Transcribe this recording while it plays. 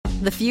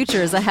The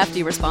future is a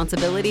hefty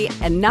responsibility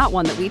and not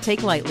one that we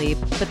take lightly,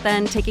 but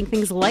then taking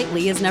things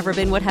lightly has never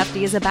been what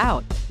Hefty is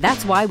about.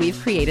 That's why we've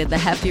created the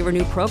Hefty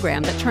Renew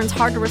program that turns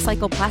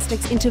hard-to-recycle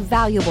plastics into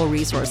valuable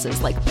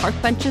resources like park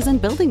benches and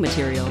building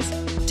materials.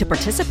 To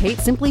participate,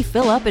 simply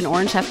fill up an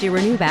orange Hefty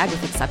Renew bag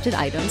with accepted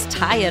items,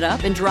 tie it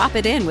up, and drop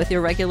it in with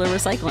your regular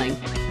recycling.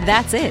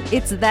 That's it.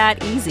 It's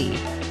that easy.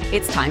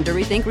 It's time to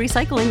rethink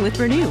recycling with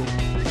Renew.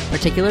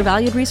 Particular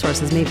valued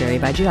resources may vary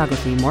by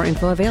geography. More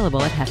info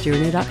available at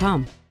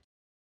heftyrenew.com.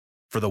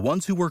 For the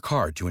ones who work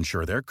hard to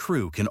ensure their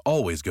crew can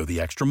always go the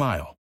extra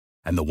mile,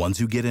 and the ones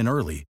who get in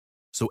early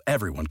so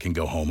everyone can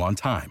go home on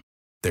time,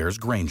 there's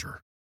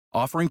Grainger,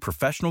 offering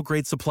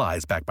professional-grade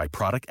supplies backed by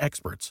product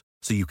experts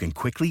so you can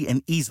quickly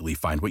and easily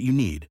find what you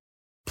need.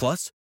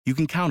 Plus, you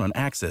can count on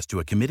access to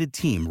a committed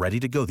team ready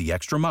to go the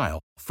extra mile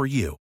for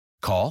you.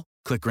 Call,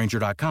 click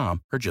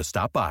Grainger.com, or just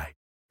stop by.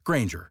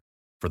 Grainger,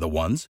 for the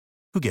ones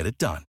who get it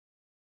done.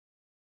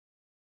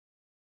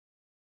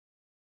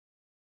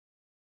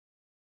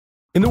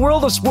 In the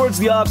world of sports,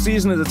 the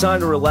offseason is a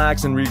time to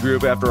relax and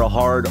regroup after a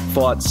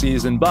hard-fought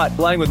season. But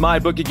playing with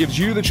MyBookie gives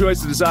you the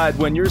choice to decide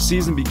when your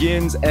season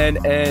begins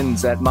and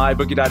ends. At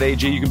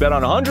MyBookie.ag, you can bet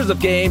on hundreds of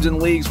games and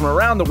leagues from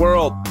around the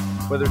world.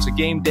 Whether it's a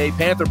game day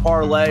Panther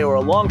parlay or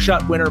a long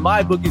shot winner,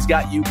 MyBookie's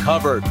got you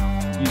covered.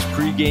 Use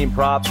pre-game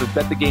props or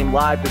bet the game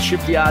live to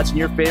shift the odds in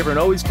your favor and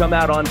always come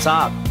out on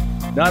top.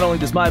 Not only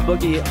does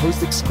MyBookie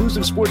host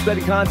exclusive sports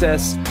betting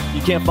contests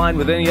you can't find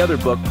with any other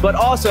book, but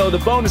also the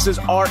bonuses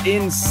are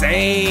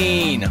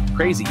insane.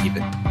 Crazy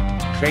even.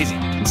 Crazy.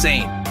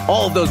 Insane.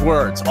 All of those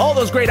words. All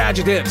those great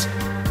adjectives.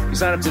 You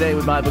sign up today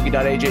with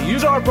MyBookie.ag.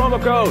 Use our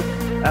promo code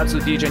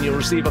AbsoluteDJ and you'll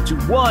receive up to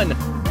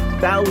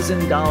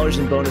 $1,000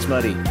 in bonus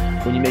money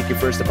when you make your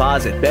first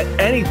deposit. Bet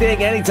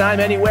anything, anytime,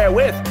 anywhere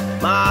with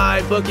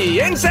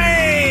MyBookie.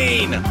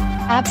 Insane!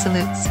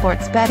 Absolute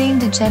sports betting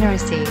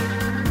degeneracy.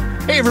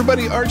 Hey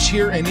everybody, Arch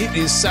here, and it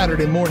is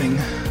Saturday morning.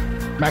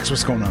 Max,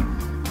 what's going on?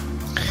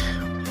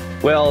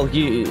 Well,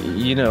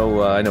 you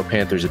know, I know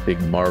Panther's a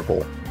big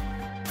Marvel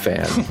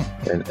fan,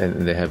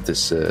 and they have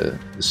this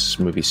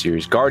movie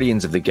series,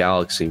 Guardians of the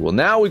Galaxy. Well,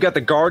 now we've got the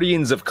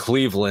Guardians of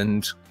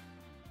Cleveland.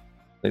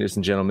 Ladies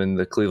and gentlemen,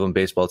 the Cleveland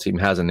baseball team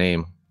has a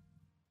name,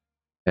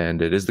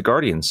 and it is the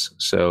Guardians.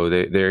 So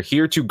they're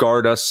here to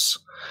guard us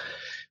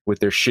with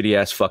their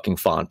shitty-ass fucking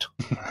font.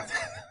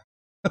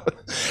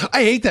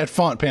 I hate that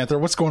font, Panther.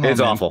 What's going on?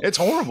 It's awful. It's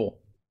horrible.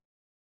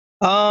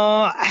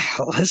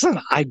 Listen,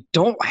 I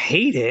don't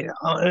hate it,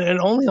 and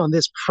only on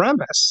this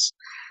premise.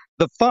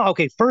 The font.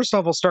 Okay, first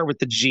off, we'll start with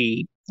the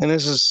G, and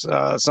this is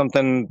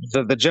something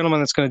the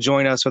gentleman that's going to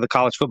join us for the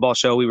college football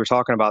show. We were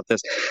talking about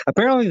this.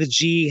 Apparently, the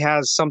G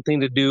has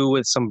something to do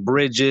with some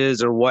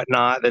bridges or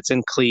whatnot that's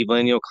in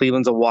Cleveland. You know,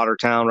 Cleveland's a water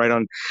town right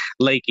on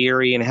Lake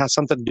Erie, and it has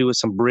something to do with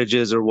some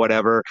bridges or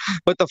whatever.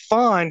 But the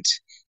font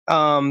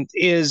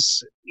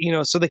is, you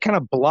know, so they kind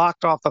of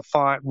blocked off the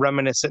font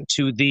reminiscent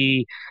to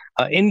the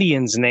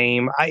Indians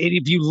name.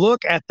 If you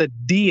look at the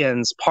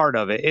Dians part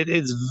of it, it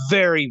is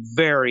very,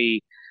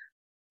 very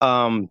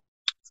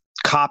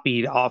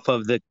copied off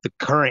of the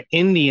current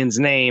Indians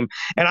name.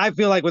 And I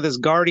feel like with this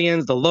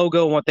Guardians, the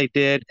logo, what they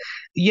did,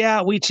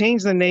 yeah, we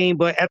changed the name,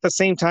 but at the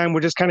same time,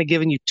 we're just kind of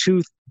giving you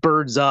two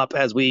birds up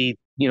as we,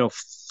 you know,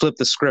 flip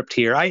the script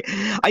here. I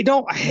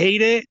don't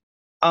hate it.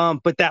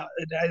 But that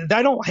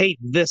I don't hate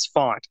this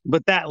font,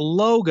 but that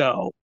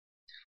logo,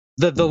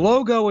 the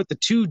logo with the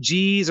two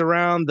G's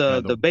around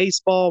the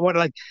baseball, what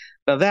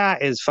now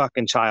that is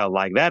fucking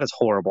childlike. That is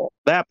horrible.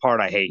 That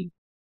part I hate.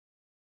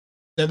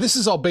 Now this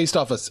is all based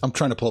off of. I'm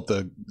trying to pull up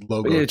the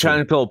logo. You're trying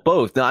to pull up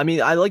both. Now, I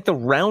mean, I like the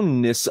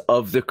roundness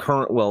of the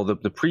current. Well, the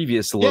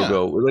previous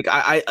logo. Yeah.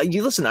 Like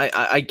you listen.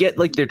 I get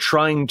like they're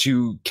trying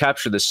to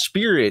capture the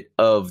spirit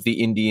of the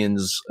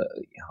Indians.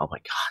 Oh my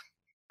god.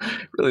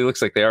 It really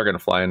looks like they are going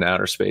to fly into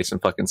outer space and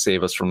fucking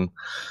save us from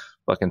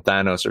fucking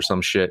Thanos or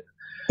some shit.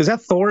 Is that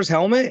Thor's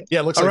helmet?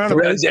 Yeah, it looks like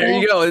there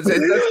you go. It's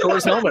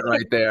Thor's helmet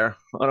right there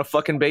on a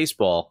fucking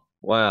baseball.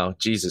 Wow,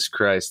 Jesus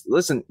Christ.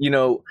 Listen, you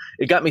know,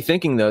 it got me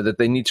thinking, though, that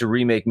they need to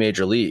remake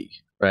Major League,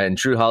 right? In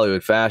true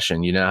Hollywood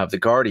fashion, you now have the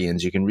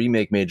Guardians. You can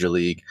remake Major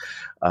League,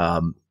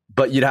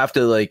 but you'd have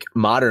to, like,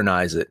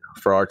 modernize it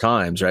for our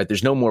times, right?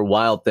 There's no more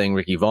Wild Thing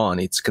Ricky Vaughn.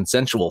 It's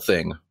Consensual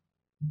Thing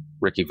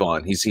Ricky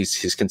Vaughn. He's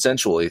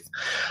consensually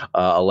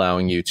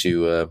allowing you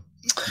to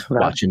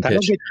watch him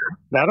pitch.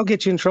 That'll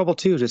get you in trouble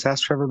too. Just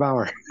ask Trevor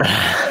Bauer.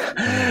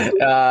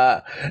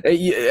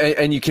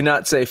 And you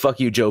cannot say "fuck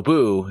you, Joe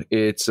Boo."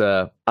 It's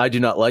 "I do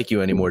not like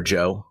you anymore,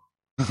 Joe."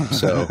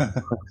 So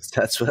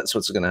that's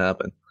what's going to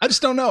happen. I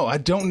just don't know. I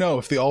don't know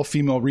if the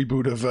all-female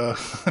reboot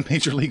of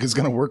Major League is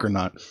going to work or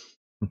not.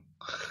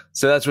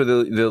 So that's where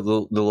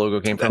the logo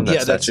came from.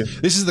 Yeah,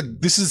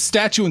 this is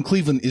statue in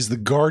Cleveland is the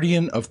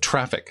Guardian of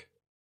Traffic.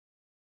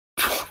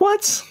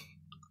 What?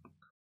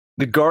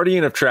 The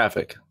Guardian of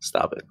Traffic.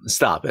 Stop it.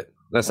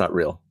 That's not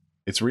real.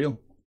 It's real.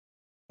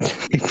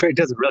 He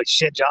does a really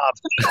shit job.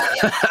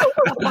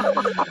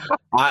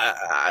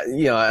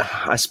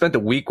 I spent the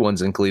week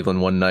once in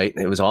Cleveland one night.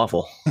 It was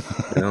awful.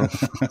 You know?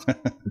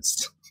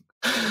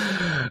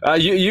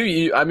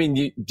 I mean,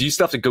 do you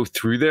still have to go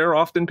through there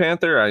often,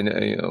 Panther? I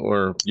know,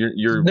 or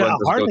you're No, one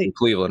doesn't go through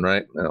Cleveland,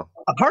 right? No,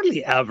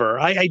 hardly ever.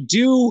 I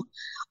do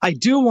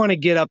want to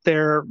get up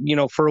there,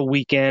 for a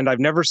weekend. I've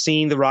never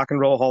seen the Rock and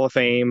Roll Hall of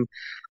Fame.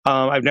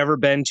 I've never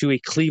been to a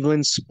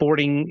Cleveland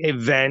sporting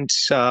event,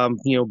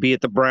 be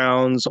it the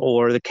Browns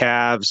or the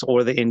Cavs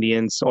or the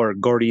Indians or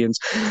Guardians.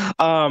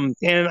 And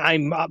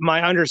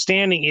my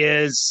understanding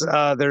is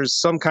there's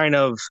some kind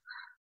of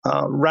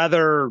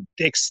rather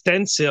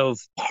extensive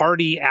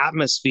party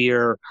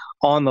atmosphere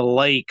on the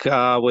lake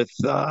with,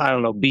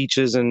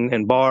 beaches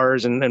and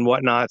bars and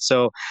whatnot.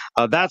 So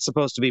that's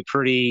supposed to be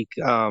pretty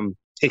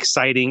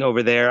exciting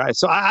over there.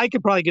 So I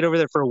could probably get over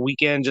there for a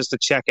weekend just to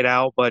check it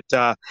out, but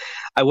I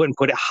wouldn't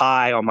put it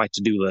high on my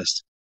to-do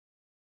list.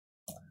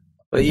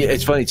 But yeah,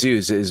 it's funny too.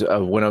 Is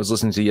when I was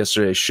listening to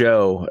yesterday's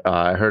show,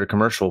 I heard a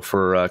commercial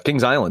for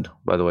Kings Island.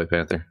 By the way,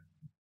 Panther,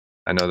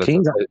 I know that's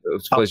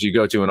a place you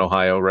go to in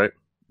Ohio, right?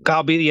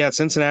 I'll be at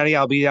Cincinnati.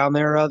 I'll be down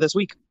there this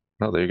week.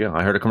 Oh, there you go.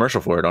 I heard a commercial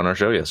for it on our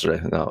show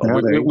yesterday. No,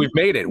 we've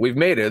made it. We've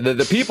made it.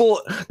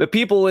 The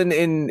people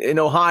in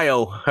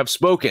Ohio have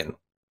spoken.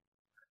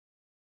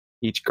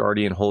 Each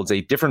Guardian holds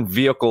a different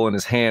vehicle in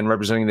his hand,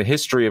 representing the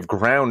history of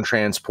ground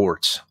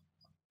transport.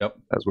 Yep,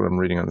 that's what I'm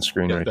reading on the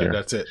screen here.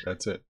 That's it.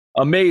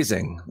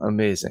 Amazing.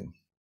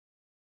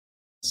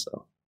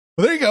 So.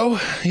 Well, there you go.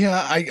 Yeah,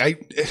 I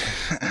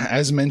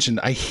as mentioned,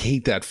 I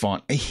hate that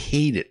font. I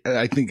hate it.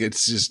 I think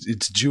it's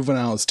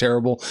juvenile. It's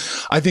terrible.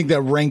 I think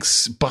that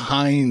ranks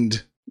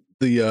behind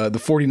the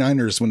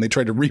 49ers when they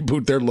tried to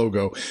reboot their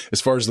logo as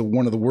far as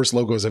one of the worst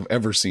logos I've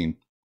ever seen.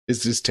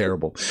 It's just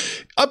terrible.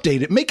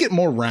 Update it, make it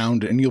more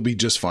round, and you'll be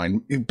just fine.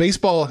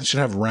 Baseball should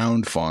have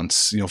round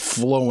fonts,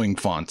 flowing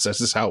fonts. That's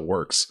just how it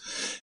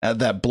works.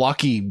 That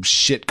blocky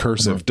shit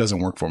cursive doesn't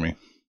work for me.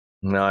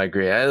 No, I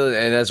agree. And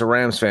as a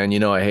Rams fan,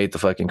 I hate the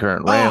fucking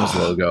current Rams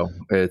logo.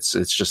 It's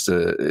just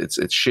it's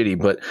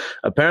shitty. But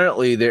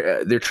apparently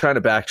they're trying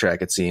to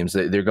backtrack. It seems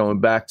they're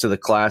going back to the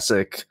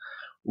classic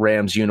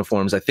Rams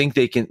uniforms. I think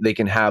they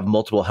can have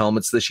multiple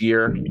helmets this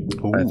year.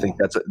 Ooh. I think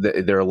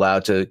they're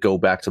allowed to go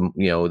back to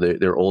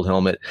their old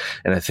helmet,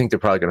 and I think they're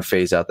probably going to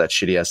phase out that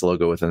shitty ass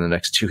logo within the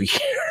next 2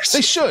 years. They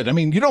should. I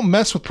mean, you don't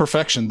mess with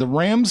perfection. The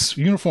Rams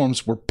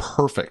uniforms were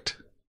perfect.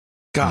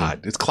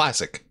 God, It's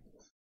classic.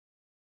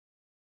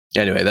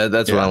 Anyway,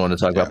 that's what I want to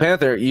talk about.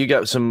 Panther, you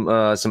got some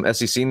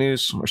SEC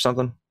news or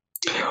something?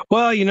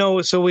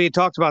 Well, so we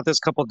talked about this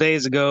a couple of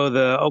days ago.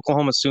 The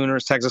Oklahoma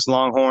Sooners, Texas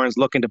Longhorns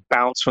looking to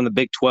bounce from the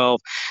Big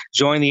 12,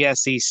 join the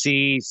SEC.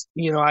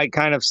 I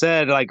kind of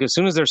said, as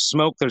soon as there's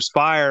smoke, there's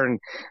fire, and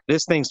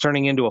this thing's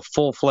turning into a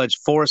full-fledged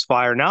forest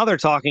fire. Now they're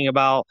talking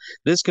about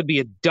this could be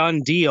a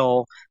done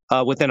deal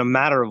within a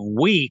matter of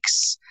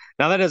weeks.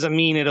 Now, that doesn't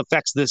mean it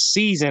affects this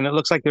season. It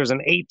looks like there's an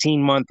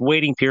 18-month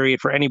waiting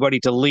period for anybody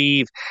to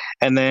leave,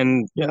 and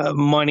then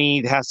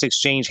money has to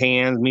exchange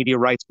hands, media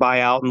rights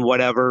buyout, and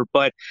whatever.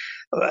 But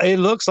it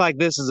looks like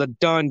this is a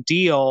done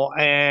deal.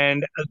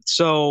 And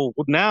so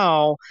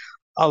now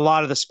a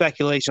lot of the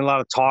speculation, a lot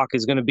of talk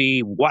is going to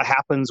be what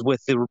happens with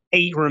the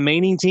 8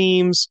 remaining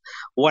teams,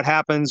 what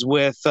happens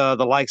with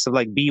the likes of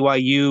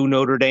BYU,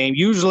 Notre Dame.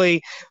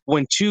 Usually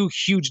when 2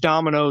 huge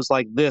dominoes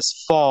like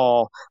this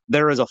fall,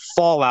 there is a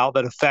fallout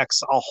that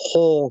affects a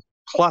whole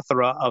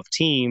plethora of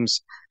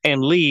teams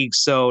and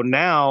leagues. So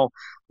now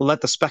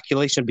let the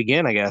speculation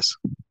begin, I guess.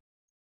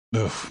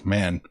 Oh,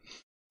 man.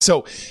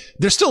 So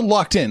they're still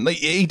locked in,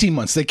 18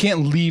 months. They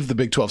can't leave the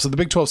Big 12. So the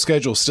Big 12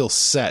 schedule is still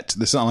set.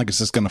 It's not like it's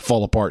just going to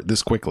fall apart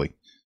this quickly,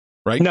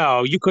 right?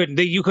 No, you couldn't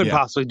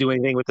possibly do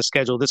anything with the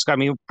schedule.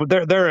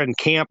 They're in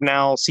camp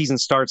now. Season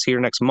starts here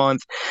next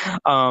month.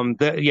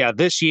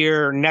 This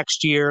year,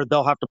 next year,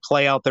 they'll have to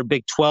play out their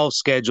Big 12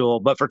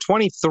 schedule. But for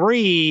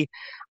 23,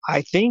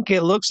 I think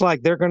it looks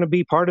like they're going to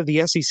be part of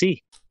the SEC.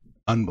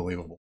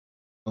 Unbelievable.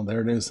 Well,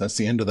 there it is. That's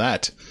the end of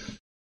that.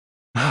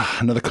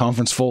 Another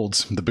conference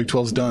folds. The Big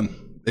 12's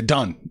done. They're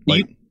done.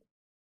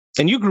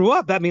 And you grew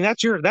up. I mean,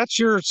 that's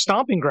your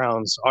stomping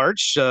grounds,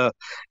 Arch. You're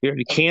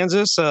in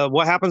Kansas.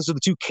 What happens to the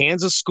 2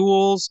 Kansas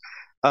schools?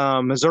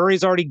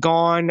 Missouri's already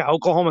gone.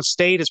 Oklahoma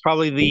State is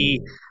probably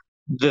the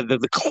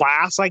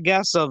class, I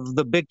guess, of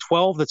the Big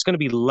 12 that's going to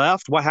be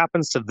left. What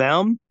happens to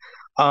them?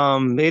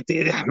 It's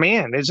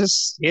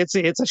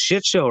a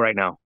shit show right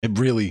now. It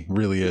really,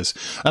 really is.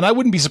 And I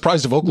wouldn't be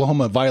surprised if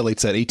Oklahoma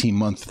violates that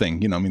 18-month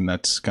thing.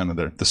 That's kind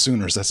of the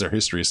Sooners. That's their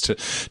history, is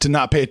to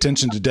not pay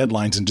attention to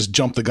deadlines and just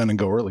jump the gun and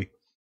go early.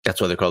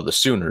 That's why they're called the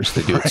Sooners.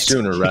 They do it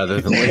sooner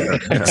rather than later.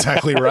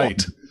 Exactly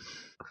right.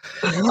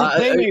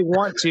 They may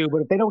want to,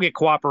 but if they don't get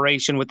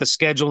cooperation with the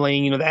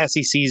scheduling, the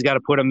SEC's got to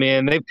put them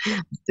in.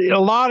 A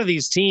lot of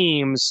these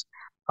teams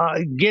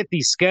get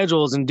these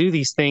schedules and do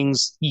these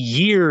things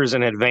years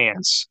in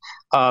advance.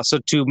 So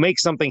to make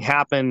something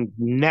happen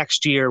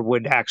next year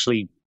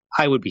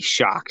I would be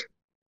shocked.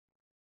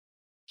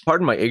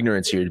 Pardon my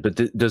ignorance here, but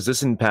does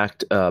this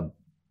impact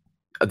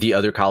the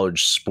other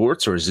college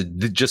sports, or is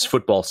it just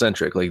football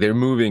centric? They're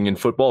moving in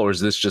football, or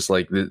is this just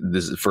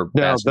this is for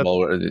basketball?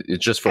 Or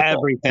it's just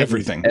football.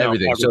 Everything.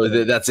 So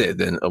that's it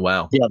then. Oh,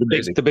 wow. Yeah,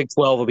 the Big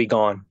 12 will be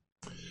gone.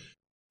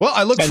 Well,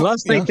 I look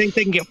unless they think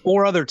they can get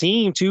four other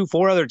teams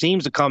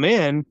to come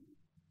in.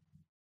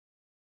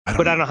 I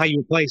don't know how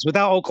you replace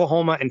without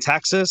Oklahoma and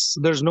Texas.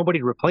 There's nobody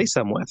to replace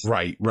them with.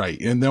 Right,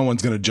 and no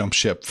one's going to jump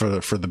ship for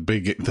the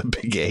big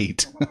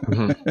eight.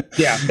 Mm-hmm.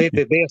 Yeah,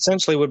 they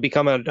essentially would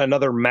become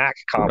another MAC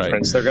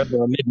conference. Right.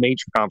 They're a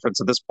mid-major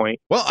conference at this point.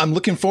 Well, I'm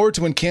looking forward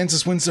to when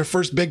Kansas wins their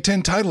first Big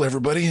Ten title.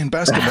 Everybody in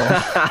basketball.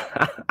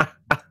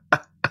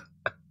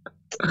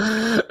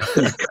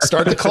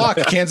 Start the clock,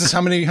 Kansas.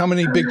 How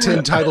many Big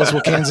Ten titles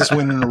will Kansas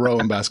win in a row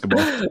in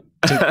basketball?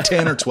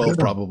 10 or 12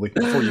 probably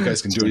before you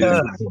guys can do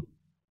anything.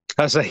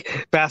 I was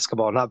like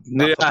basketball, not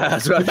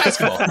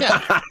basketball.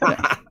 Yeah.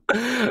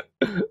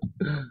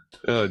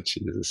 Oh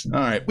Jesus! All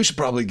right, we should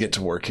probably get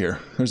to work here.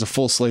 There's a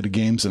full slate of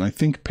games, and I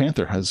think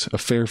Panther has a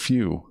fair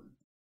few.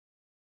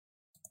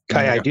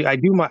 I do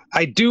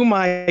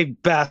my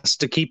best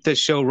to keep this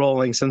show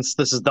rolling, since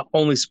this is the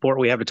only sport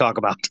we have to talk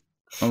about.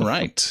 All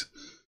right,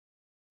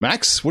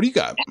 Max, what do you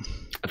got?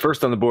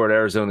 First on the board,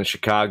 Arizona,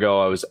 Chicago.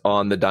 I was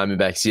on the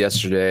Diamondbacks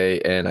yesterday,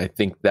 and I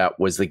think that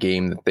was the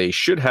game that they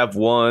should have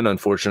won.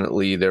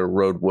 Unfortunately, their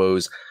road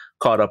woes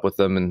caught up with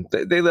them, and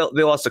they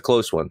lost a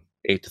close one,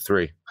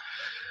 8-3.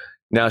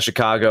 Now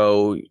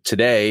Chicago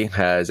today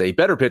has a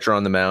better pitcher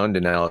on the mound,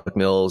 and Alec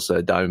Mills.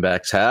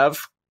 Diamondbacks have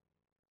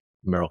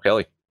Merrill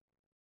Kelly.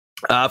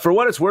 For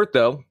what it's worth,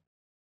 though,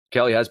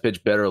 Kelly has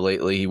pitched better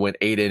lately. He went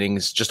 8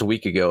 innings just a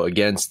week ago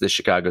against the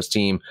Chicago's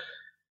team.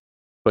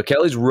 But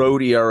Kelly's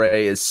road ERA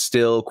is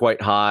still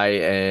quite high,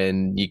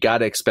 and you got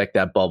to expect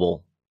that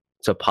bubble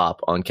to pop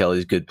on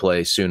Kelly's good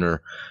play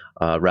sooner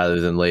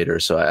rather than later.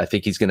 So I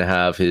think he's going to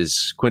have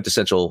his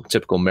quintessential,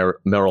 typical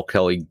Merrill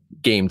Kelly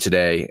game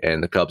today,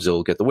 and the Cubs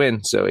will get the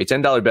win. So a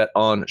 $10 bet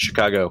on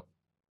Chicago.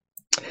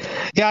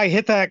 Yeah, I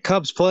hit that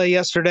Cubs play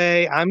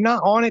yesterday. I'm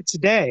not on it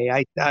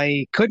today.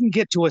 I couldn't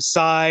get to a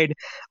side.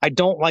 I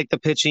don't like the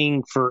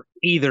pitching for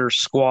either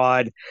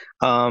squad.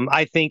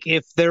 I think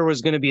if there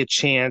was going to be a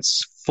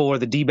chance for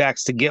the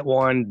D-backs to get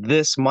one,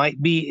 this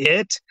might be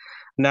it.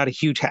 Not a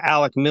huge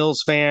Alec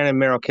Mills fan, and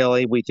Merrill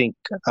Kelly, we think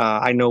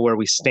I know where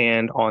we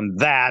stand on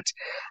that.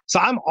 So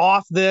I'm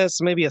off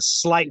this, maybe a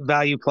slight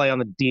value play on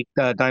the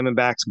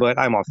Diamondbacks, but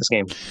I'm off this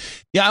game.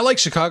 Yeah, I like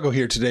Chicago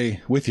here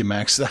today with you,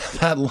 Max.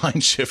 That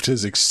line shift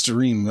is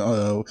extreme.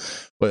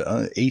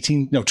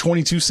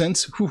 22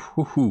 cents.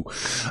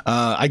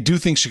 I do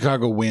think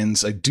Chicago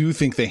wins. I do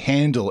think they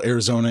handle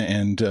Arizona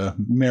and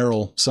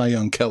Merrill, Cy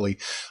Young, Kelly.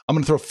 I'm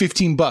going to throw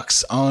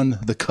 $15 on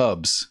the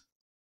Cubs.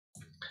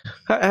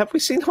 Have we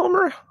seen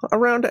Homer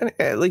around?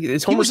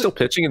 Is Homer still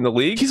pitching in the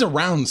league? He's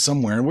around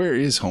somewhere. Where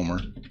is Homer?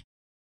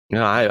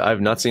 No,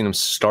 I've not seen him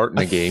start in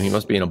a game. He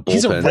must be in a bullpen.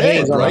 He's a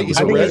Red, right? He's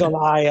on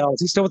the IL.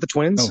 Is he still with the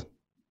Twins?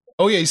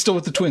 Oh yeah, he's still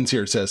with the Twins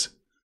here, it says.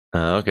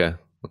 Okay.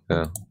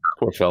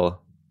 Poor fella.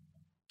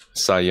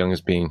 Cy Young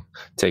is being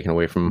taken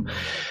away from him.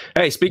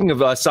 Hey, speaking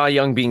of Cy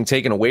Young being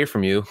taken away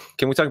from you,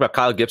 can we talk about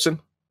Kyle Gibson?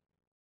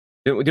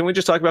 Didn't we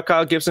just talk about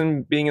Kyle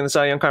Gibson being in the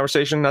Cy Young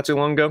conversation not too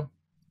long ago?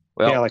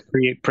 Well, yeah, like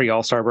pre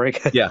All-Star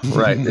break. Yeah,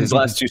 right. His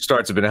last 2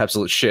 starts have been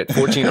absolute shit.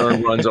 14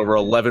 earned runs over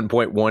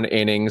 11.1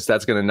 innings.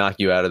 That's going to knock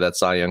you out of that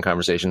Cy Young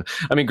conversation.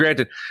 I mean,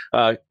 granted,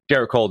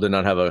 Garrett Cole did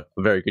not have a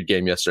very good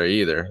game yesterday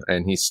either,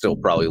 and he's still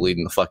probably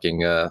leading the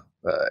fucking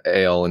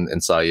AL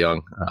and Cy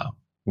Young.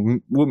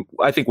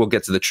 I think we'll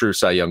get to the true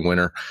Cy Young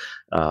winner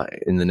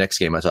in the next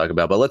game I talk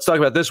about. But let's talk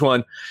about this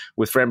one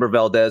with Framber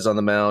Valdez on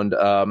the mound.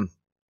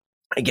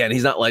 Again,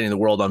 he's not lighting the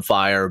world on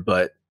fire,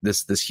 but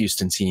this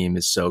Houston team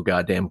is so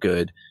goddamn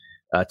good.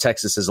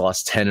 Texas has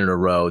lost 10 in a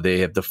row. They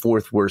have the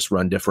 4th worst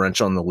run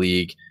differential in the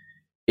league.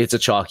 It's a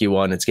chalky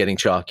one. It's getting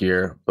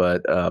chalkier,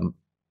 but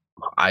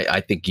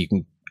I think you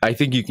can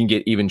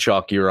get even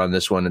chalkier on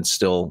this one and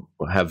still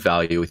have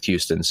value with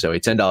Houston. So a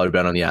 $10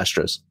 bet on the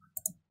Astros.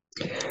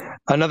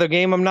 Another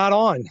game I'm not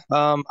on.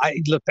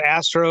 The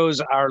Astros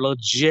are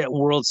legit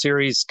World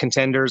Series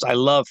contenders. I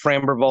love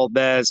Framber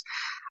Valdez.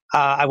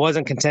 I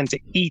wasn't content to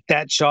eat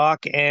that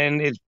chalk,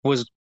 and it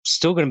was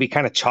still going to be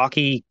kind of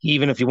chalky,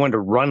 even if you wanted to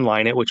run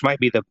line it, which might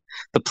be the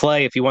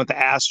play if you want the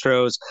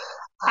Astros.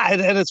 And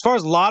as far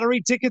as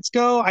lottery tickets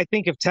go, I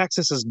think if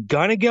Texas is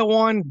going to get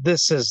one,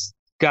 this has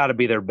got to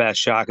be their best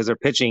shot because their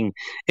pitching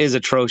is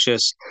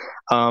atrocious.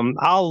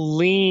 I'll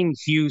lean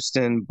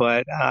Houston,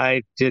 but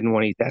I didn't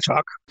want to eat that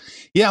chalk.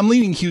 Yeah, I'm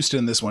leaning Houston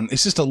in this one.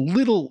 It's just a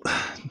little,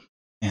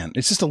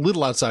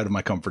 outside of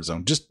my comfort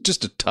zone,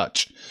 just a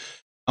touch.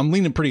 I'm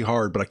leaning pretty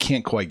hard, but I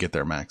can't quite get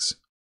there, Max.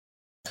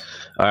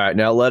 All right,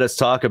 now let us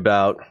talk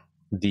about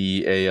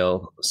the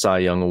AL Cy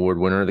Young Award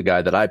winner, the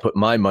guy that I put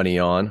my money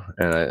on,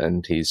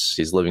 and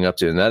he's living up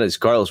to, and that is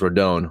Carlos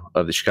Rodon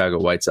of the Chicago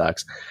White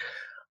Sox,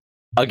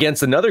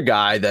 against another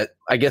guy that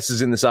I guess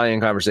is in the Cy Young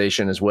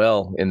conversation as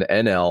well in the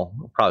NL.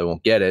 Probably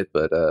won't get it,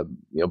 but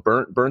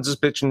Burns is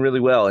pitching really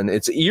well, and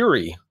it's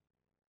eerie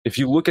if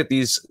you look at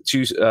these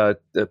two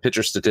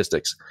pitcher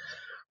statistics.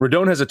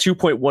 Rodon has a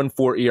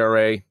 2.14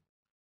 ERA.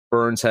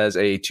 Burns has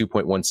a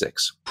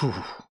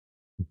 2.16.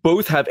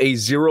 Both have a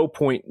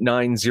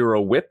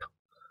 0.90 whip.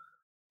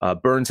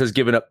 Burns has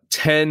given up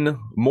 10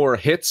 more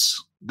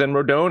hits than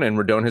Rodon, and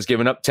Rodon has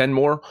given up 10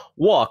 more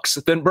walks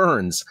than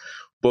Burns.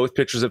 Both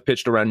pitchers have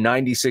pitched around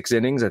 96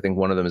 innings. I think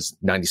one of them is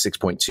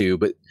 96.2.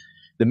 But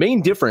the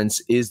main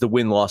difference is the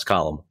win-loss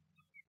column.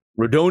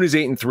 Rodon is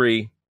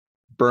 8-3.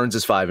 Burns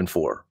is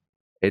 5-4.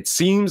 It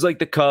seems like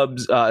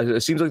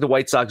the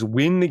White Sox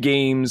win the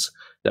games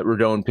that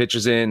Rodon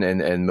pitches in,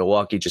 and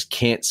Milwaukee just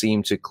can't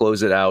seem to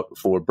close it out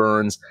for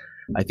Burns.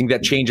 I think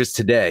that changes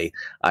today.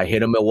 I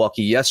hit him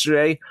Milwaukee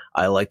yesterday.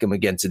 I like him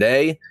again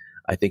today.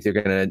 I think they're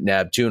going to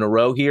nab 2 in a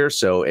row here.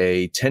 So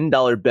a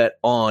 $10 bet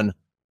on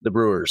the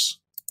Brewers.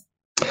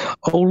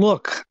 Oh,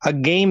 look, a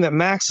game that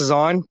Max is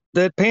on,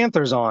 the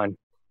Panthers on.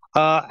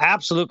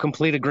 Absolute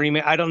complete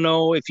agreement. I don't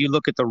know if you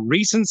look at the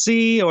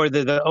recency or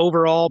the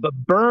overall, but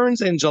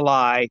Burns in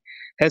July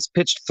has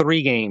pitched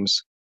 3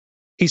 games.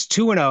 He's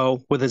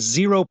 2-0 with a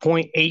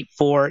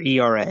 0.84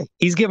 ERA.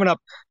 He's given up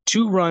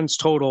 2 runs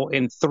total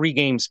in 3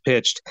 games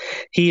pitched.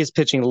 He is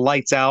pitching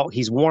lights out.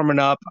 He's warming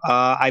up.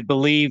 I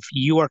believe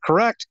you are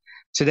correct.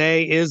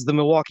 Today is the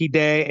Milwaukee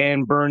day,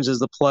 and Burns is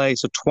the play.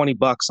 So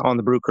 $20 on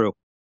the Brew Crew.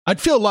 I'd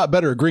feel a lot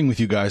better agreeing with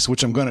you guys,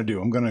 which I'm going to do.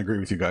 I'm going to agree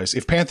with you guys.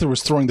 If Panther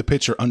was throwing the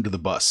pitcher under the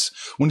bus,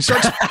 when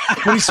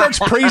he starts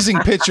praising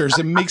pitchers,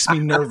 it makes me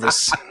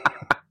nervous.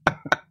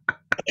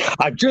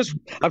 I'm just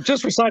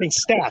reciting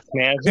stats,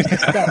 man.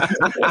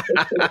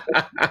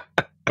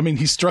 I mean,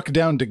 he struck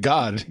down to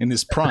God in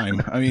his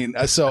prime. I mean,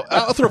 so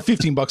I'll throw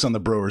 $15 on the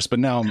Brewers, but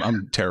now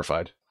I'm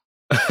terrified.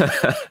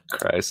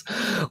 Christ.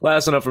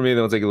 Last one up for me,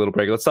 then we'll take a little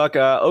break. Let's talk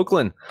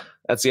Oakland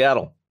at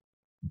Seattle.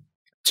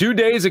 2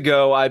 days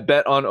ago, I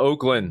bet on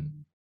Oakland.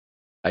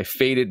 I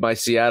faded my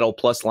Seattle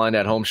plus line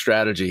at home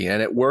strategy, and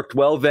it worked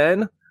well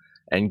then.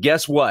 And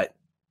guess what?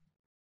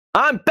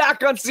 I'm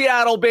back on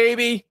Seattle,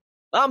 baby.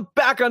 I'm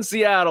back on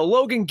Seattle.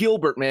 Logan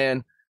Gilbert, man,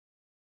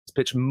 has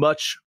pitched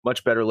much,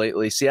 much better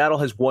lately. Seattle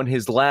has won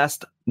his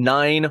last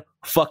 9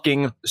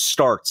 fucking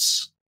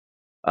starts.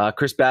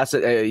 Chris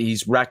Bassett,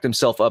 he's racked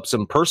himself up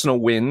some personal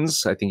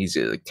wins. I think he's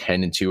like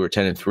 10-2 or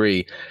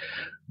 10-3.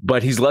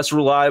 But he's less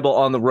reliable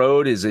on the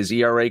road. His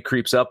ERA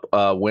creeps up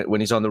when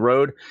he's on the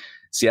road.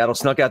 Seattle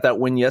snuck out that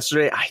win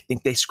yesterday. I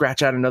think they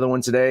scratch out another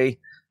one today.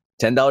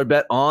 $10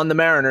 bet on the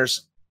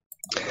Mariners.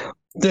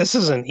 This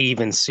is an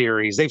even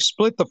series. They've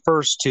split the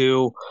first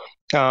 2,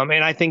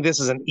 and I think this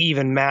is an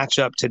even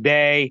matchup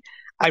today.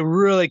 I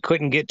really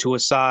couldn't get to a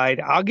side.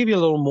 I'll give you a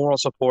little moral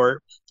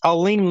support.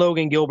 I'll lean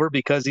Logan Gilbert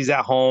because he's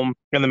at home,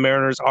 and the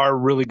Mariners are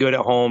really good at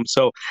home.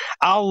 So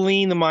I'll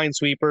lean the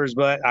Minesweepers,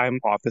 but I'm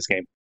off this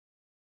game.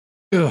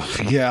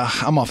 Ugh, yeah,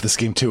 I'm off this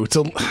game too.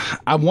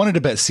 I wanted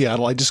to bet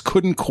Seattle. I just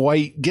couldn't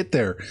quite get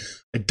there.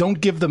 I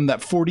don't give them that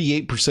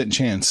 48%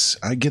 chance.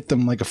 I get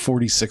them like a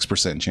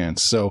 46%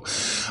 chance. So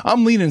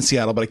I'm leaning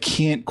Seattle, but I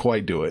can't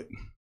quite do it.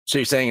 So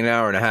you're saying an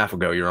hour and a half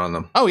ago you're on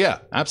them? Oh, yeah,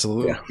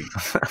 absolutely.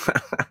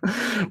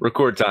 Yeah.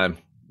 Record time.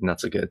 Not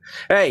so good.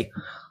 Hey,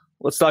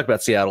 let's talk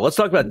about Seattle. Let's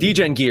talk about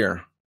DGen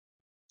gear.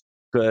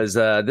 Because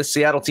this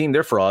Seattle team,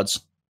 they're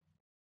frauds.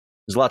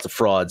 There's lots of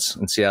frauds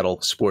in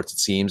Seattle sports, it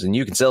seems, and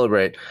you can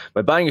celebrate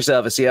by buying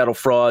yourself a Seattle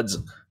Frauds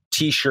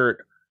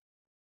t-shirt.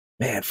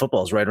 Man,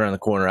 football's right around the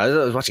corner. I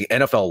was watching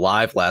NFL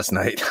Live last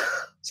night.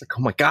 It's like,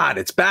 oh my God,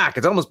 it's back.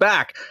 It's almost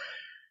back.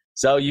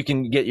 So you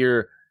can get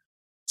your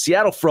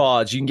Seattle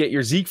Frauds. You can get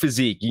your Zeke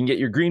Physique. You can get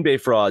your Green Bay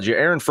Frauds, your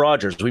Aaron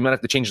Rodgers. We might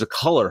have to change the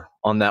color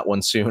on that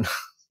one soon,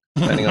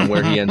 depending on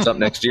where he ends up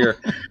next year.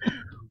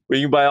 But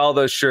you can buy all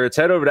those shirts.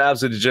 Head over to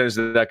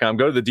absolutedegeneracy.com.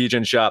 Go to the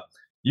DGen shop.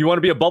 You want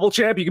to be a bubble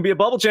champ? You can be a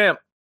bubble champ.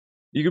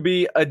 You could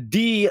be a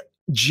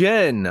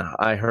D-Gen.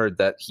 I heard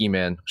that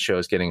He-Man show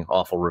is getting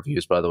awful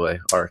reviews, by the way.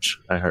 Arch,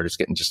 I heard it's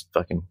getting just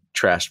fucking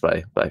trashed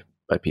by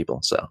people.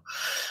 So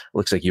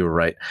looks like you were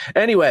right.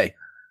 Anyway,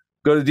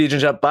 go to the DGen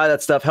shop, buy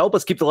that stuff. Help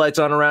us keep the lights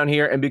on around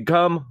here and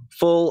become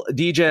full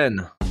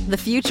DGen. The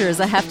future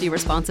is a hefty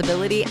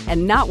responsibility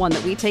and not one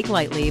that we take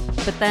lightly,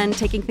 but then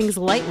taking things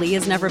lightly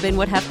has never been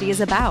what Hefty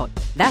is about.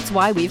 That's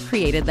why we've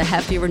created the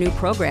Hefty Renew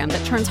program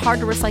that turns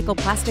hard-to-recycle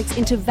plastics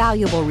into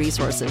valuable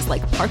resources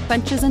like park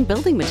benches and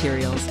building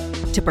materials.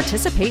 To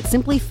participate,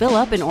 simply fill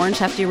up an orange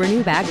Hefty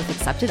Renew bag with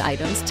accepted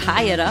items,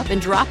 tie it up,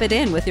 and drop it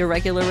in with your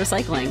regular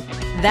recycling.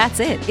 That's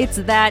it. It's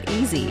that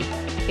easy.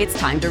 It's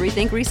time to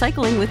rethink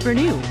recycling with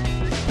Renew.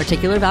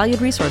 Particular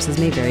valued resources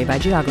may vary by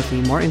geography.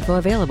 More info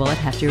available at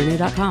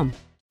heftyrenew.com.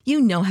 You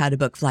know how to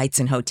book flights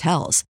and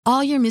hotels.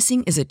 All you're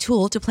missing is a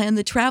tool to plan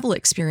the travel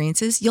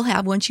experiences you'll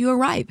have once you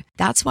arrive.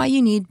 That's why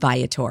you need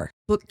Viator.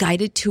 Book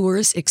guided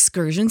tours,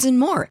 excursions, and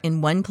more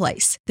in one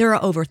place. There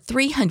are over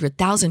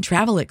 300,000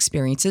 travel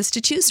experiences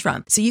to choose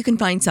from, so you can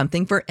find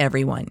something for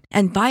everyone.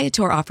 And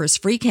Viator offers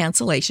free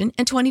cancellation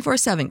and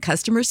 24/7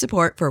 customer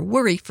support for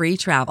worry-free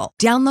travel.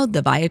 Download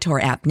the Viator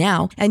app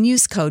now and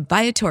use code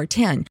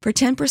Viator10 for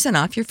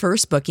 10% off your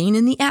first booking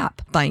in the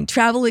app. Find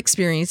travel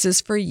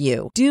experiences for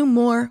you. Do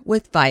more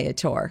with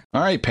Viator.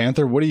 All right,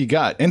 Panther, what do you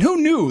got? And who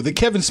knew that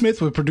Kevin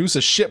Smith would produce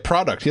a shit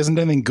product? He hasn't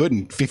done anything good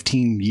in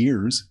 15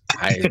 years.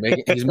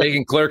 He's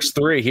making Clerks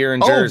 3 here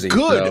in Jersey. Oh,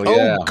 good. So,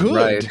 yeah, good.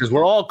 Right, because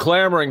we're all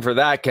clamoring for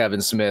that,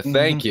 Kevin Smith.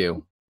 Thank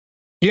you.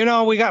 You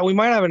know, we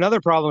might have another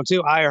problem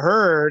too. I've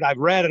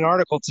read an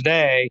article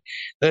today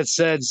that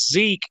said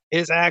Zeke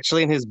is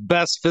actually in his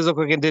best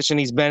physical condition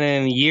he's been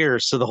in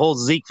years. So the whole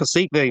Zeke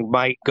thing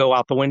might go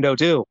out the window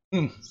too.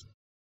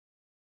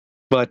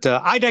 But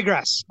I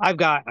digress. I've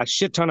got a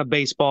shit ton of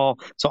baseball,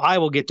 so I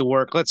will get to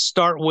work. Let's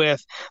start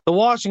with the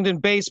Washington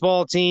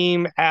baseball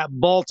team at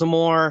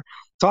Baltimore.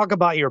 Talk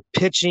about your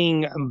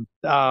pitching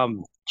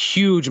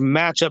huge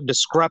matchup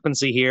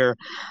discrepancy here.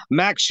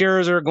 Max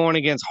Scherzer going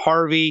against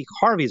Harvey.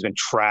 Harvey's been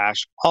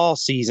trash all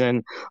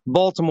season.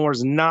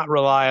 Baltimore's not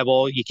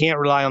reliable. You can't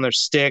rely on their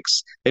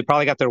sticks. They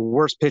probably got their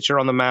worst pitcher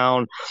on the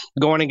mound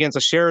going against a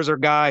Scherzer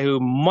guy who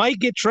might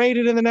get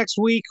traded in the next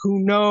week. Who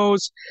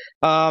knows?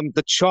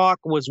 The chalk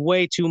was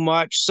way too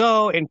much.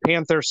 So in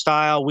Panther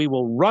style, we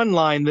will run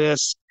line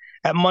this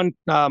at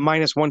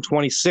minus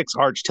 126.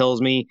 Arch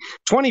tells me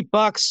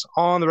 $20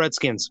 on the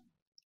Redskins.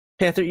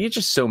 Panther, you're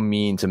just so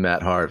mean to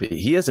Matt Harvey.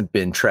 He hasn't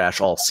been trash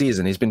all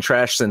season. He's been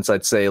trash since,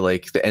 I'd say,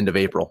 like the end of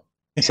April.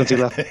 Since he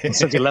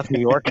left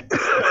New York.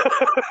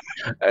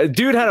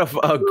 Dude had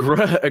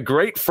a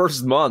great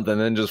first month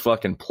and then just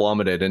fucking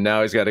plummeted. And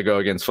now he's got to go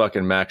against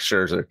fucking Max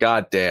Scherzer.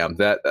 God damn,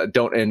 that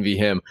don't envy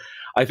him.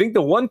 I think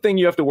the one thing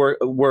you have to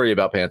worry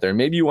about, Panther, and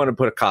maybe you want to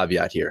put a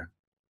caveat here.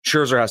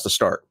 Scherzer has to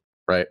start,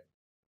 right?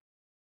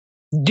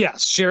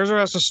 Yes, Scherzer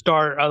has to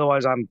start.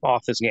 Otherwise, I'm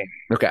off this game.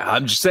 Okay,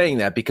 I'm just saying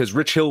that because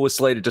Rich Hill was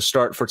slated to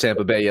start for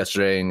Tampa Bay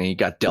yesterday, and he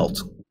got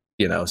dealt.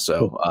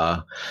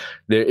 So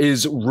there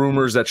is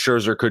rumors that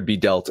Scherzer could be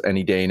dealt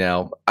any day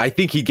now. I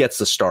think he gets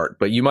the start,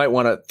 but you might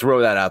want to throw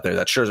that out there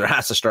that Scherzer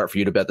has to start for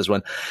you to bet this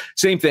one.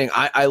 Same thing.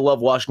 I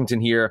love Washington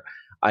here.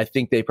 I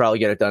think they probably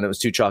get it done. It was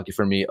too chalky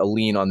for me. A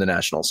lean on the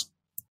Nationals.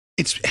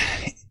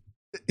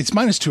 It's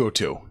minus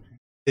 202.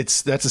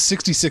 That's a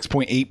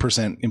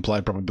 66.8%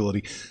 implied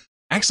probability.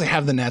 I actually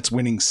have the Nats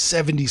winning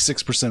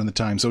 76% of the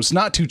time, so it's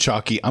not too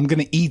chalky. I'm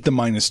going to eat the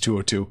minus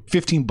 202.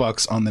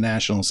 $15 on the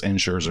Nationals and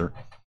Scherzer.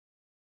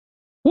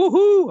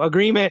 Woohoo!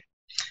 Agreement.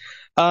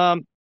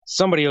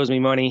 Somebody owes me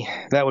money.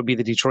 That would be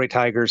the Detroit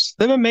Tigers.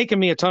 They've been making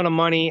me a ton of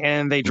money,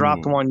 and they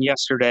dropped one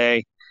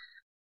yesterday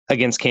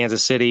against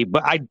Kansas City,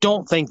 but I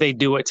don't think they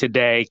do it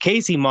today.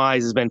 Casey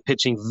Mize has been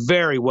pitching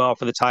very well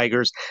for the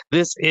Tigers.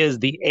 This is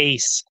the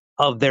ace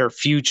of their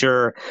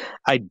future.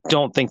 I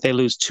don't think they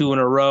lose two in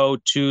a row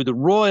to the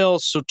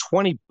Royals, so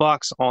 $20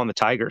 on the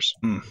Tigers.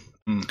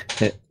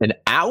 An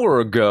hour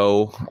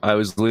ago, I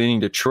was leaning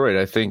Detroit.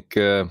 I think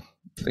I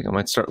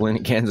might start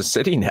leaning Kansas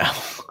City now.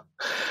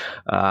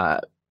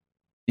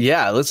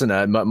 Yeah, listen,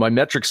 my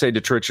metrics say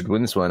Detroit should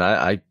win this one.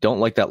 I don't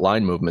like that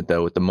line movement,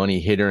 though, with the money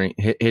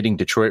hitting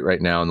Detroit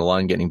right now and the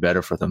line getting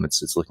better for them.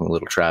 It's looking a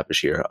little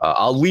trappish here.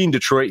 I'll lean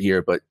Detroit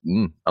here, but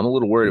I'm a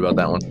little worried about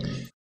that one.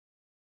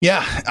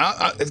 Yeah,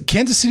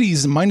 Kansas City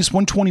is minus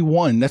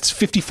 121. That's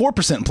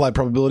 54% implied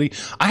probability.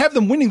 I have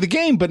them winning the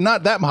game, but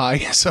not that high,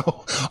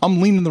 so I'm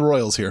leaning the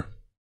Royals here.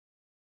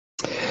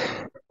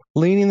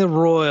 Leaning the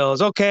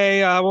Royals.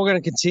 Okay, we're going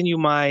to continue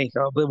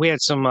we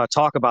had some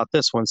talk about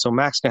this one, so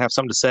Mac's going to have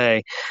something to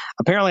say.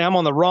 Apparently, I'm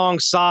on the wrong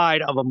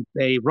side of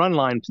a run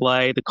line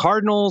play. The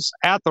Cardinals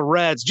at the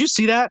Reds. Did you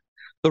see that?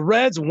 The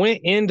Reds went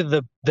into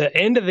the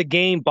end of the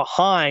game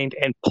behind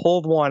and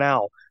pulled one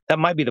out. That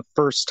might be the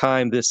first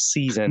time this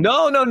season.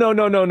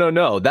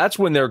 No. That's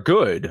when they're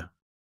good.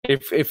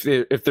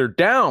 If they're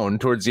down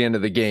towards the end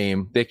of the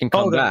game, they can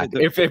come back.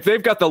 If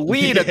they've got the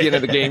lead at the end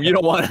of the game, you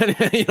don't want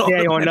you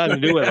want nothing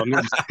to do with them.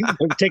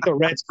 Take the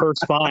Reds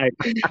first five.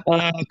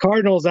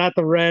 Cardinals at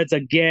the Reds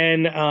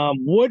again.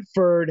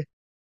 Woodford,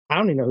 I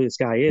don't even know who this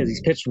guy is.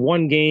 He's pitched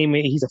one game.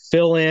 He's a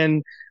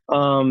fill-in.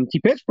 He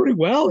pitched pretty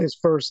well his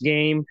first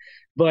game,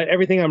 but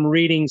everything I'm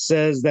reading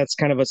says that's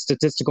kind of a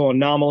statistical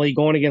anomaly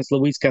going against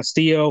Luis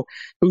Castillo,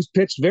 who's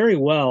pitched very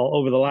well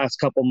over the last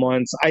couple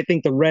months. I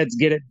think the Reds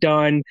get it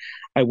done.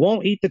 I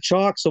won't eat the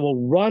chalk, so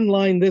we'll run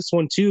line this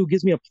one too.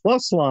 Gives me a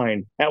plus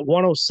line at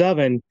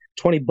 107,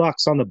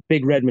 $20 on the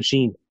big red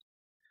machine.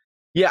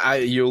 Yeah,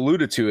 you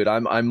alluded to it.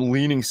 I'm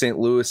leaning St.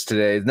 Louis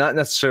today. Not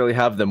necessarily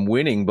have them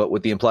winning, but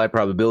with the implied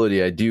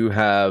probability, I do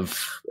have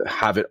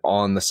it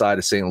on the side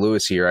of St.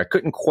 Louis here. I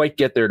couldn't quite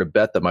get there to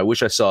bet them. I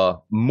wish I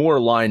saw more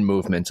line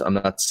movement. I'm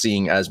not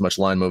seeing as much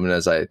line movement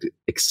as I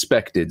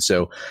expected.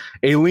 So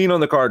a lean on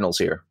the Cardinals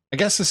here. I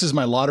guess this is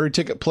my lottery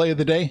ticket play of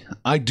the day.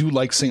 I do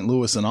like St.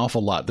 Louis an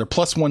awful lot. They're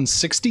plus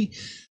 160.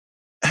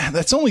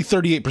 That's only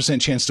 38%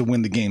 chance to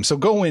win the game. So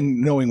go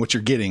in knowing what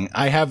you're getting.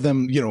 I have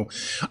them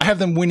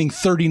winning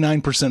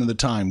 39% of the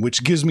time,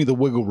 which gives me the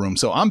wiggle room.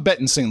 So I'm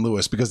betting St.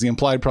 Louis because the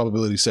implied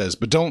probability says,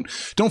 but don't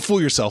fool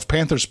yourself.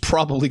 Panthers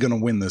probably going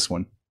to win this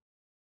one.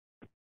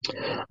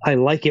 I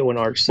like it when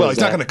Arch says well, he's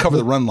not going to cover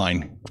the run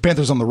line.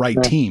 Panthers on the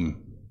right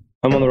team.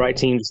 I'm on the right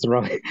team. Just the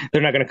wrong.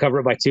 They're not going to cover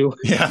it by 2.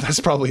 Yeah, that's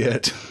probably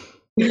it.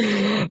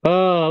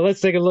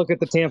 Let's take a look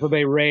at the Tampa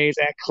Bay Rays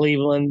at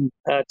Cleveland.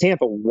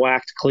 Tampa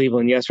whacked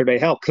Cleveland yesterday.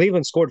 Hell,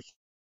 Cleveland scored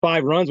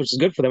 5 runs, which is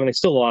good for them, and they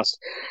still lost.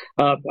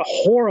 A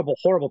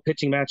horrible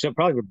pitching matchup,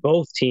 probably for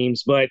both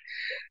teams. But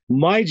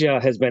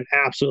Maija has been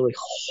absolutely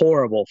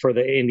horrible for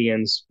the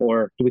Indians,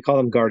 or do we call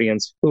them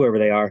Guardians? Whoever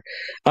they are.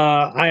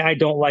 I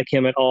don't like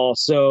him at all.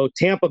 So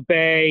Tampa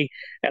Bay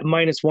at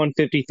minus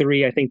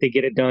 153. I think they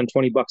get it done.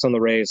 $20 on the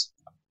Rays.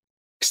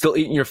 Still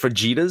eating your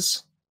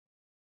fajitas?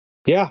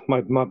 Yeah,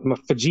 my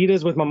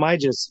fajitas with my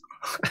Maijas.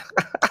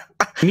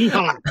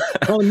 Mija.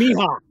 Oh,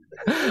 Mija.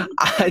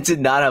 I did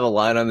not have a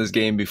line on this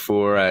game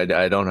before.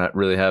 I don't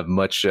really have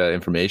much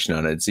information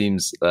on it. It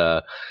seems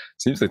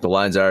like the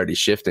line's already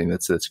shifting.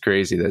 That's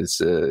crazy. That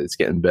it's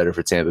getting better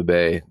for Tampa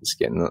Bay. It's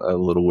getting a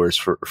little worse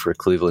for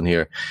Cleveland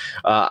here.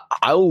 I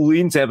will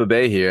lean Tampa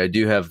Bay here. I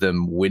do have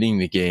them winning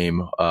the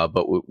game,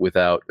 but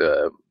without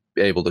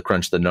able to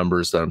crunch the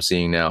numbers that I'm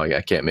seeing now.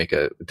 I can't make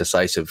a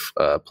decisive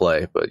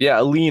play, but yeah,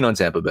 I lean on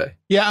Tampa Bay.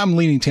 Yeah, I'm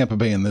leaning Tampa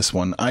Bay in this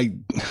one. I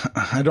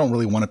don't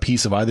really want a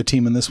piece of either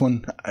team in this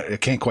one. I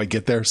can't quite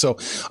get there. So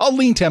I'll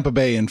lean Tampa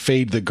Bay and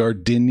fade the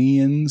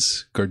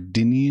Gardinians.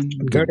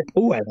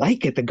 Oh, I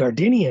like it. The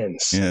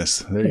Gardinians. Yes,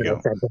 there you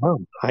go.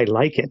 I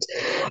like it.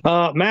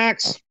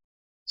 Max,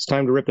 it's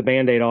time to rip the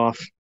Band-Aid off.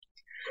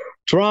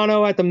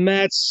 Toronto at the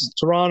Mets.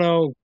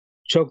 Toronto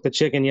choked the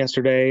chicken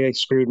yesterday. They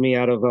screwed me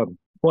out of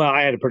well,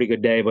 I had a pretty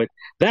good day, but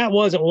that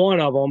wasn't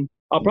one of them.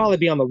 I'll probably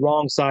be on the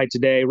wrong side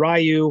today.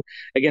 Ryu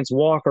against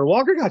Walker.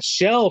 Walker got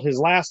shelled his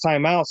last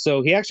time out,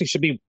 so he actually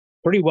should be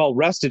pretty well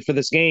rested for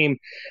this game.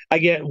 I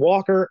get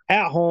Walker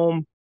at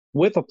home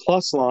with a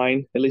plus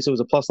line. At least it was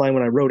a plus line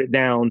when I wrote it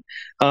down.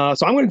 So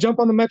I'm going to jump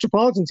on the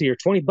Metropolitans here.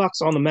 $20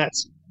 on the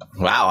Mets.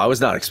 Wow, I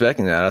was not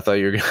expecting that. I thought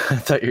you were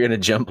going to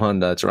jump on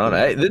Toronto.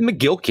 Hey, the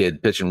McGill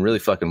kid pitching really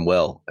fucking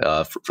well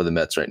for the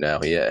Mets right now.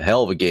 He had a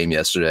hell of a game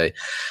yesterday.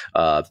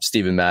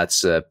 Steven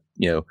Matz,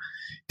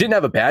 didn't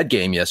have a bad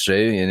game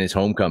yesterday in his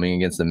homecoming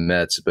against the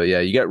Mets. But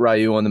yeah, you got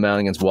Ryu on the mound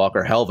against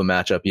Walker. Hell of a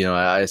matchup.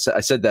 I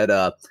said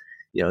that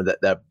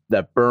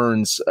that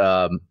Burns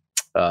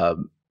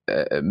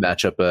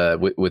matchup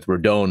with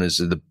Rodon is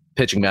the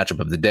pitching matchup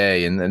of the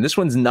day, and this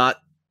one's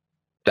not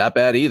that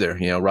bad either.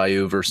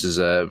 Ryu versus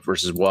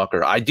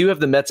Walker. I do have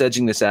the Mets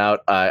edging this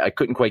out. I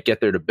couldn't quite get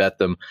there to bet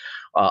them.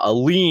 A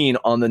lean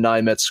on the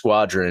 9 Mets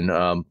squadron.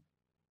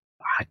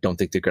 I don't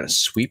think they're going to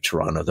sweep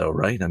Toronto, though,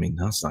 right? I mean,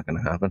 that's not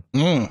going to happen.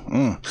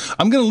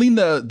 I'm going to lean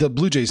the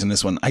Blue Jays in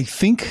this one. I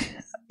think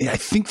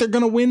they're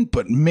going to win,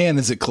 but man,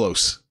 is it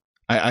close.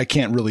 I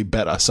can't really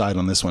bet a side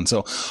on this one,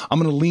 so I'm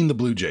going to lean the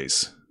Blue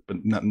Jays.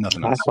 But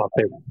nothing else.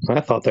 I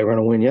thought they were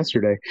going to win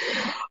yesterday.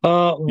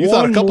 You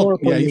thought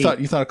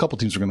a couple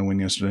teams were going to win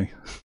yesterday.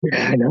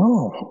 I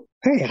know.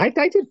 Hey, I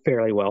did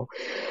fairly well.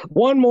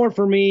 One more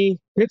for me.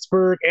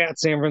 Pittsburgh at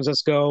San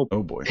Francisco.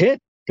 Oh boy.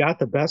 Pitt got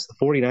the best of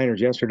the 49ers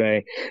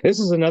yesterday. This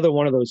is another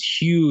one of those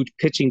huge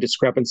pitching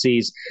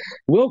discrepancies.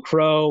 Will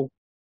Crow,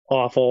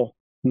 awful.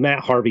 Matt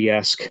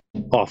Harvey-esque,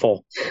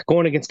 awful.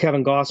 Going against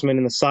Kevin Gossman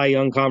in the Cy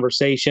Young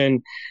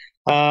conversation.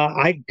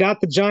 I got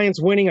the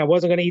Giants winning. I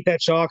wasn't going to eat that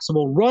chalk, so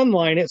we'll run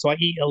line it. So I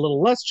eat a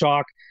little less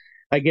chalk.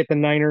 I get the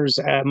Niners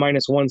at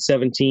minus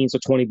 117, so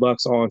 $20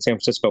 on San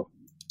Francisco.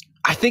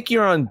 I think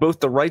you're on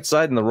both the right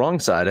side and the wrong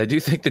side. I do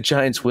think the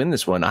Giants win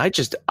this one.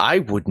 I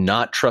would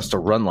not trust a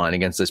run line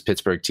against this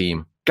Pittsburgh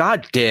team.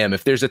 God damn,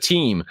 if there's a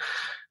team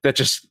that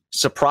just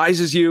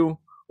surprises you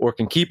or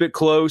can keep it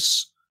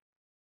close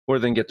or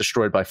then get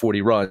destroyed by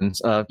 40 runs,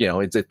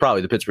 it's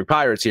probably the Pittsburgh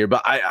Pirates here,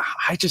 but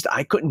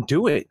I couldn't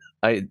do it.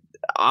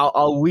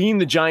 I'll lean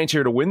the Giants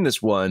here to win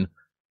this one,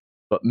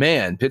 but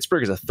man,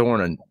 Pittsburgh is a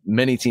thorn on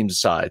many teams'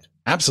 side.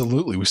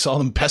 Absolutely. We saw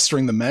them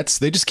pestering the Mets.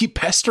 They just keep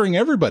pestering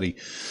everybody.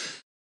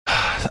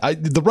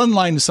 The run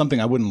line is something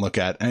I wouldn't look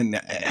at, and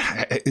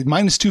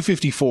minus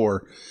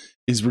 254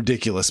 is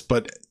ridiculous,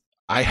 but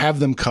I have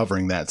them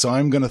covering that. So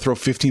I'm going to throw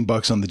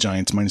 $15 on the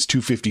Giants minus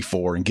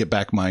 254 and get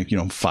back my,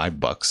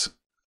 $5.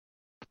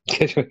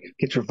 Get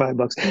your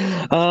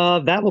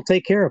 $5. That will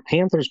take care of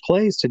Panthers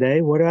plays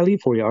today. What did I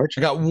leave for you, Arch?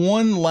 I got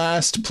one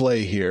last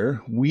play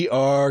here. We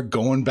are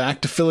going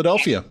back to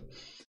Philadelphia.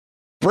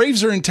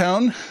 Braves are in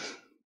town.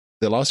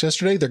 They lost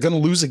yesterday. They're going to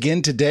lose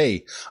again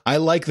today. I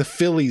like the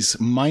Phillies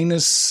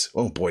minus,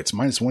 it's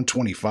minus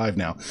 125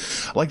 now.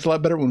 I liked it a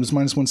lot better when it was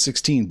minus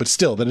 116, but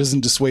still, that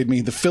doesn't dissuade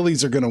me. The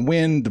Phillies are going to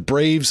win. The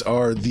Braves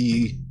are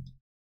they're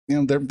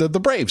the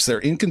Braves.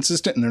 They're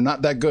inconsistent and they're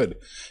not that good.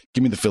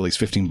 Give me the Phillies,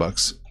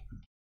 $15.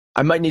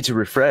 I might need to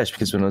refresh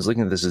because when I was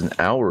looking at this an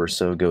hour or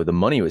so ago, the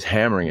money was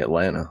hammering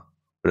Atlanta,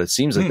 but it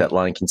seems like that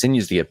line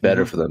continues to get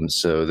better for them.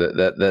 So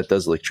that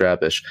does look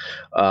trappish.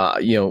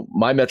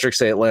 My metrics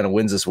say Atlanta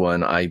wins this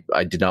one. I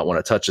did not want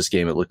to touch this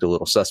game. It looked a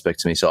little suspect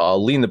to me. So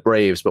I'll lean the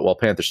Braves, but while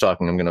Panthers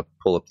talking, I'm going to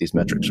pull up these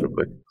metrics real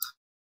quick.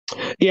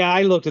 Yeah,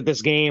 I looked at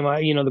this game.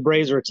 The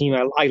Braves are a team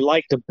I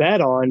like to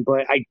bet on,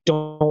 but I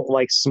don't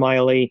like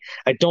Smiley.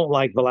 I don't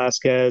like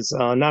Velasquez.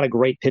 Not a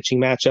great pitching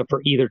matchup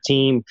for either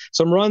team.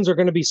 Some runs are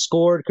going to be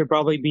scored. Could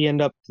probably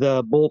end up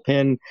the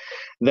bullpen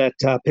that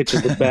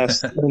pitches the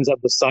best ends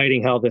up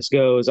deciding how this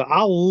goes.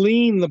 I'll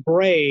lean the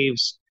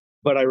Braves,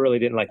 but I really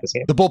didn't like this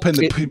game. The bullpen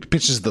that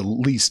pitches the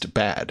least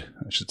bad,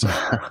 I should say.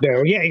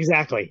 Yeah,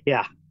 exactly.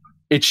 Yeah.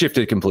 It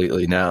shifted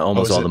completely now.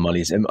 Almost all the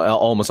money's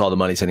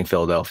hitting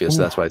Philadelphia,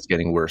 so that's why it's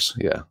getting worse.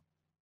 Yeah.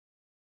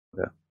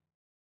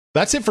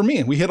 That's it for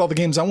me. We hit all the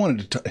games I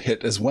wanted to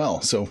hit as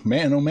well. So,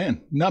 man, oh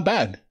man, not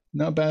bad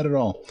at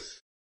all.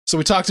 So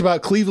we talked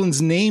about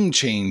Cleveland's name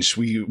change.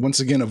 We once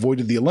again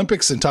avoided the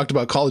Olympics and talked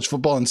about college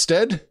football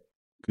instead.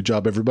 Good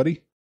job,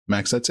 everybody.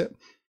 Max, that's it.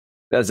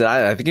 That's it.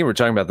 I think you were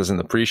talking about this in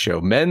the pre-show.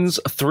 Men's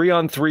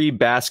 3-on-3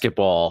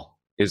 basketball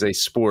is a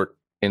sport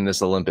in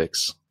this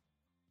Olympics.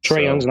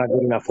 Trae Young's not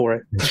good enough for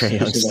it. Trae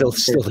Young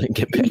still didn't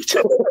get picked.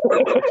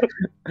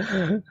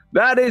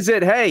 That is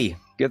it. Hey,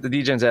 get the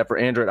DGens app for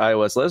Android,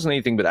 iOS. Let us know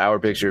anything but our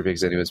picks, your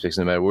picks, anyone's picks,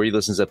 no matter where you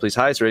listen to that. Please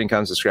highest rating,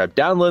 comment, subscribe,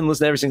 download, and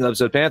listen to every single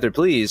episode. Panther,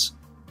 please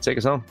take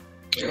us home.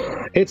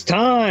 It's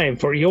time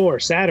for your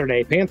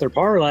Saturday Panther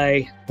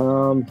Parlay.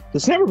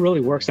 This never really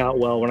works out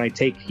well when I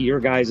take your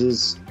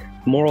guys'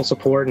 moral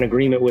support and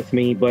agreement with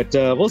me, but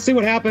we'll see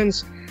what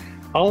happens.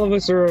 All of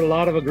us are a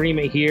lot of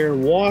agreement here.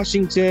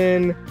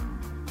 Washington,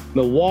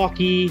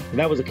 Milwaukee,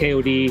 that was a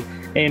KOD,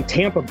 and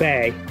Tampa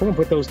Bay. We're going to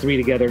put those three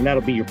together, and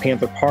that'll be your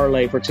Panther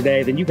Parlay for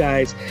today. Then you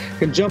guys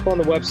can jump on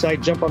the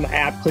website, jump on the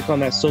app, click on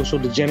that Social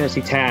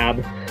Degeneracy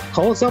tab.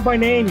 Call us out by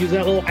name. Use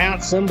that little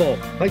 @ symbol.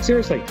 Like,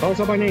 seriously, call us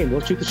out by name.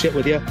 We'll shoot the shit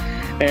with you.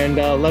 And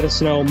let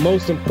us know,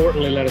 most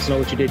importantly, let us know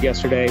what you did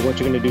yesterday, what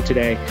you're going to do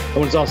today. And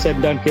when it's all said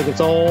and done, kids,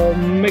 it's all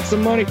make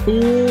some money,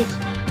 fools.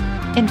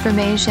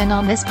 Information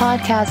on this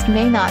podcast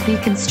may not be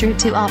construed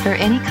to offer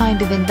any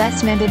kind of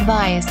investment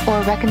advice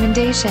or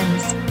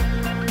recommendations.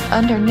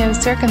 Under no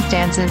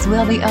circumstances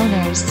will the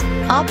owners,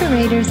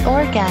 operators,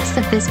 or guests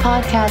of this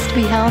podcast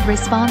be held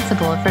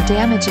responsible for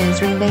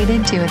damages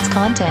related to its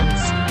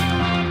contents.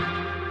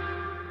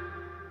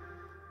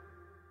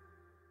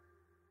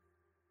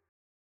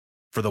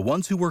 For the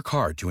ones who work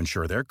hard to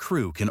ensure their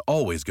crew can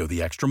always go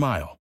the extra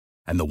mile,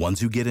 and the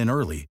ones who get in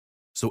early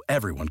so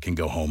everyone can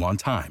go home on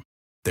time,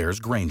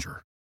 there's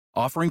Grainger,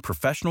 offering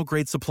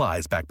professional-grade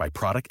supplies backed by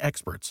product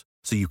experts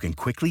so you can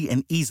quickly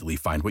and easily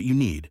find what you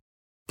need.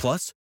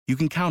 Plus, you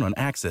can count on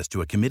access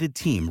to a committed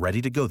team ready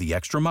to go the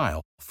extra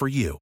mile for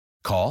you.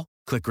 Call,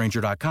 click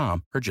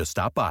Grainger.com, or just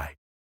stop by.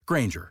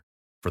 Grainger,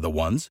 for the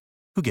ones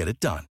who get it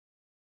done.